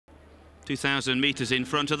2,000 metres in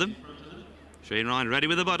front of them. Shane Ryan ready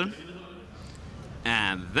with the button.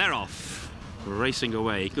 And they're off. Racing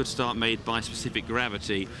away. Good start made by Specific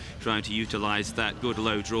Gravity, trying to utilise that good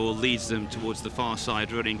low draw, leads them towards the far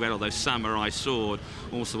side running well, although Samurai Sword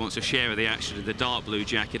also wants a share of the action in the dark blue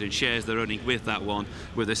jacket and shares the running with that one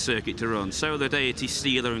with a circuit to run. So the Deity,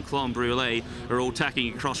 Steeler and Clon Brûlée are all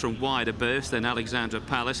tacking across from wider bursts, then Alexandra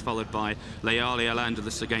Palace followed by Leali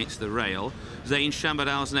Al-Andalus against the rail. Zayn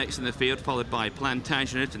Shamadal's next in the field, followed by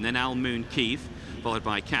Plantagenet and then Al Moon Keith, followed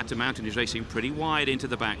by Catamount, who's racing pretty wide into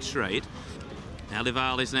the back straight.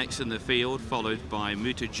 ELLEVAL is next in the field, followed by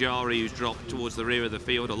Mutajari, who's dropped towards the rear of the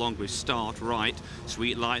field, along with Start Right.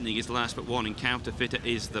 Sweet Lightning is last but one, and Counterfeiter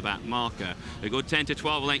is the back marker. A good 10 to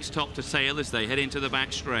 12 lengths top to tail as they head into the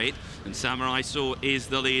back straight, and Samurai Sword is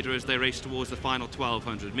the leader as they race towards the final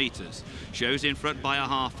 1,200 metres. Shows in front by a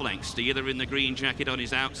half length. Steeler in the green jacket on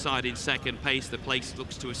his outside in second pace. The place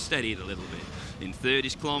looks to have steadied a little bit. In third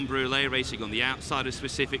is Clon Brûlée racing on the outside of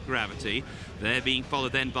Specific Gravity. They're being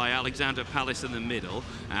followed then by Alexandra Palace in the middle.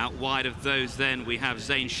 Out wide of those then we have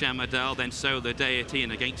Zayn Shamadal, then Solar Deity,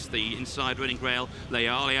 and against the inside running rail,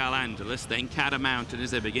 Leali Al-Andalus, then Catamount, as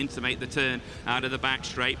they begin to make the turn out of the back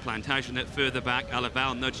straight. Plantagenet further back,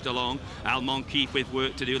 ELLEVAL nudged along. Al Moon Keith with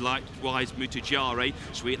work to do, likewise Mutajari.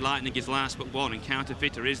 Sweet Lightning is last but one, and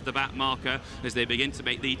Counterfeiter is the back marker as they begin to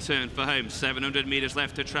make the turn for home. 700 metres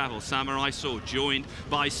left to travel. Samurai Sword joined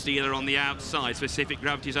by Steeler on the outside. Specific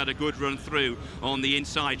Gravity's had a good run through on the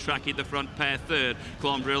inside, tracking the front pair third.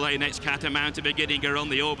 Clon Brûlée next, Catamount beginning her on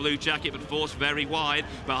the all blue jacket, but forced very wide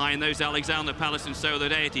behind those Alexander Palace and Solar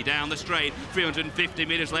Deity down the straight. 350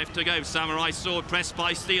 metres left to go. Samurai Sword pressed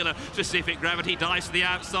by Steeler. Specific Gravity dives to the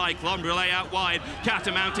outside. Clon Brûlée out wide.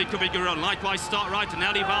 Catamount could be a run. Likewise Start Right and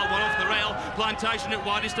ELLEVAL one off the rail. Plantation at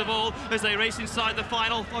widest of all as they race inside the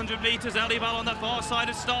final 100 metres. ELLEVAL on the far side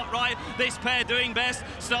of Start Right. This pair doing best.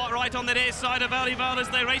 Start Right on the near side of ELLEVAL as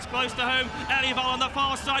they race close to home. ELLEVAL on the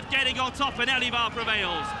far side getting on top, and ELLEVAL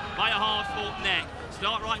prevails by a half-foot neck.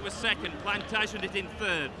 Start Right was second, Plantagenet in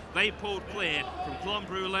third. They pulled clear from Clon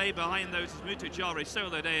Brûlée. Behind those is Mutajari,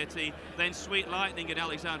 Solar Deity, then Sweet Lightning and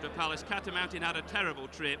Alexandra Palace. Catamount had a terrible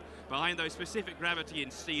trip. Behind those Specific Gravity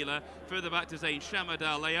and Steeler. Further back to Zayn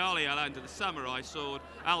Shamadal, Leali Al-Andalus, the Samurai Sword,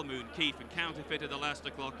 Al Moon Keith and Counterfeiter the last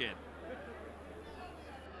to clock in.